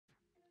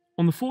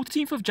On the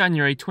 14th of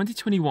January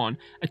 2021,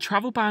 a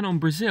travel ban on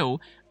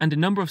Brazil and a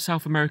number of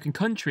South American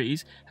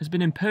countries has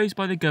been imposed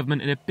by the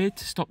government in a bid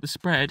to stop the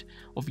spread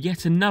of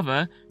yet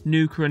another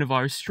new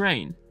coronavirus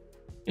strain.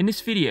 In this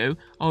video,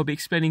 I will be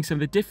explaining some of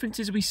the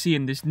differences we see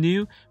in this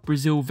new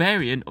Brazil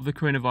variant of the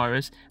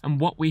coronavirus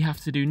and what we have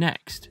to do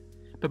next.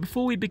 But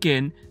before we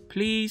begin,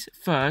 please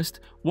first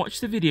watch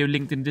the video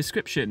linked in the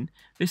description.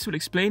 This will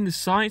explain the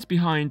science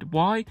behind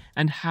why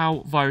and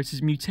how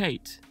viruses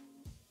mutate.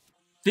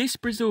 This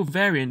Brazil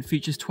variant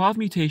features 12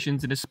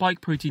 mutations in the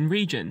spike protein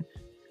region.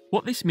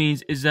 What this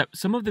means is that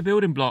some of the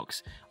building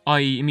blocks,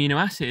 i.e.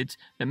 amino acids,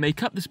 that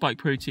make up the spike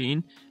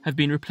protein have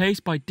been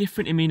replaced by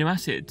different amino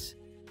acids,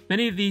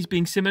 many of these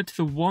being similar to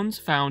the ones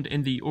found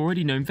in the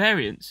already known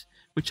variants,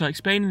 which I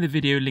explain in the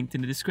video linked in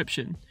the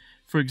description.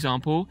 For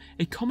example,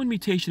 a common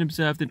mutation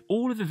observed in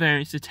all of the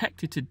variants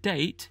detected to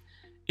date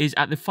is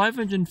at the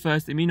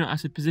 501st amino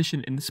acid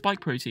position in the spike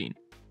protein.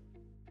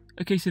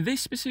 Okay, so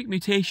this specific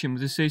mutation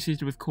was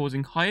associated with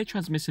causing higher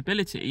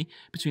transmissibility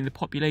between the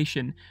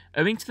population,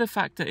 owing to the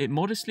fact that it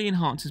modestly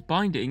enhances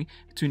binding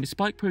between the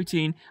spike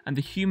protein and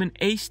the human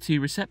ACE2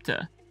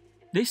 receptor.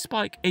 This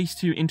spike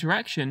ACE2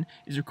 interaction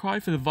is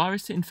required for the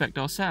virus to infect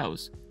our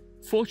cells.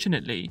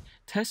 Fortunately,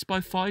 tests by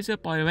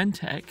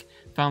Pfizer-BioNTech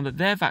found that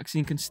their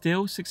vaccine can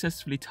still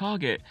successfully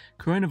target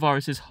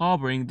coronaviruses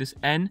harboring this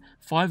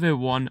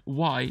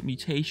N501Y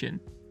mutation.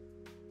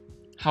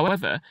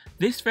 However,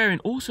 this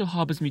variant also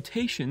harbors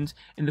mutations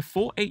in the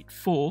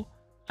 484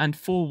 and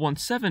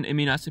 417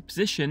 amino acid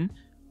position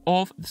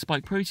of the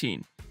spike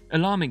protein.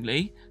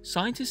 Alarmingly,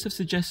 scientists have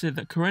suggested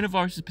that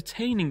coronaviruses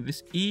pertaining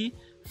this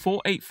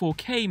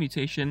E484K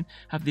mutation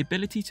have the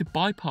ability to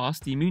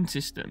bypass the immune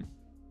system.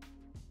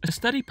 A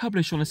study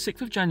published on the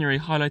 6th of January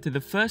highlighted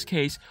the first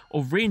case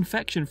of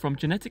reinfection from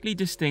genetically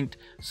distinct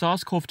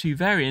SARS-CoV-2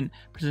 variant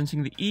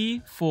presenting the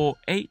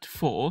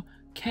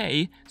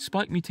E484K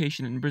spike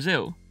mutation in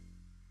Brazil,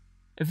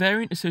 a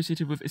variant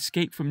associated with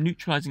escape from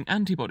neutralizing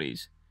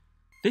antibodies.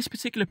 This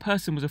particular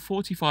person was a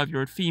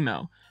 45-year-old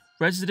female,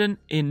 resident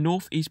in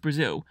northeast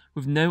Brazil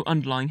with no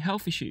underlying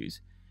health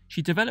issues.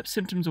 She developed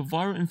symptoms of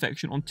viral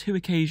infection on 2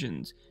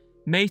 occasions,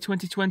 May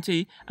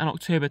 2020 and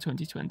October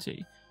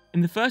 2020.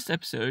 In the first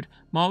episode,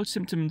 mild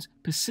symptoms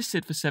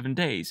persisted for 7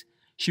 days.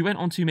 She went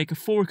on to make a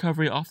full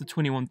recovery after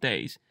 21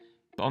 days.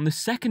 But on the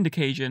second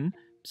occasion,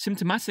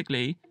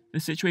 symptomatically, the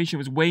situation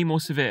was way more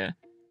severe.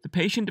 The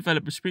patient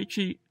developed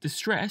respiratory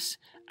distress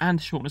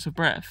and shortness of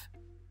breath.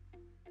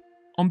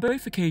 On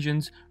both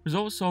occasions,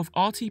 results of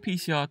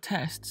RT-PCR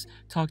tests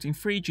targeting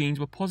 3 genes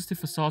were positive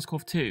for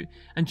SARS-CoV-2,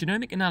 and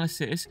genomic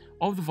analysis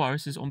of the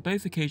viruses on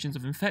both occasions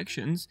of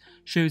infections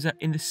shows that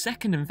in the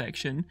second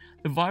infection,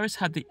 the virus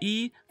had the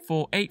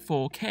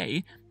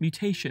E484K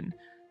mutation,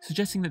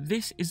 suggesting that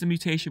this is the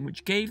mutation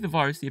which gave the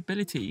virus the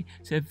ability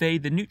to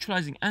evade the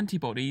neutralizing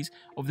antibodies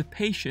of the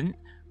patient,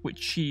 which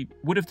she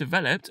would have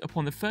developed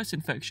upon the first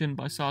infection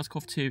by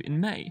SARS-CoV-2 in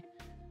May.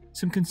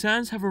 Some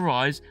concerns have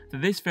arisen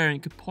that this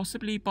variant could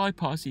possibly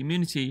bypass the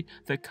immunity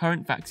that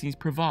current vaccines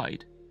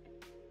provide.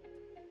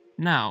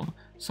 Now,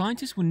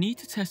 scientists will need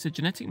to test the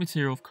genetic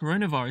material of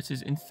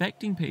coronaviruses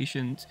infecting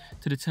patients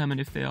to determine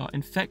if they are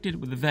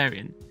infected with the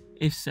variant.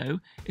 If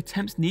so,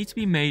 attempts need to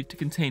be made to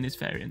contain this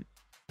variant.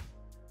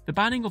 The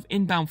banning of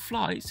inbound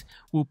flights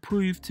will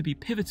prove to be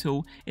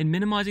pivotal in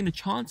minimizing the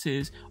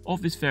chances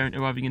of this variant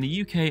arriving in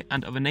the UK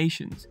and other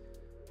nations.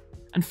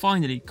 And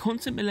finally,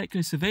 constant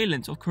molecular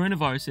surveillance of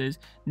coronaviruses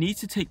needs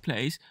to take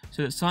place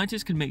so that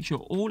scientists can make sure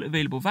all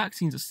available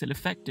vaccines are still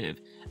effective,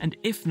 and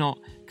if not,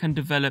 can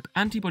develop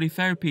antibody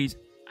therapies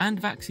and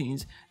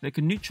vaccines that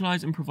can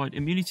neutralize and provide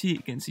immunity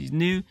against these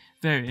new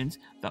variants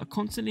that are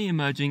constantly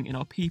emerging in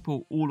our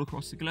people all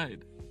across the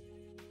globe.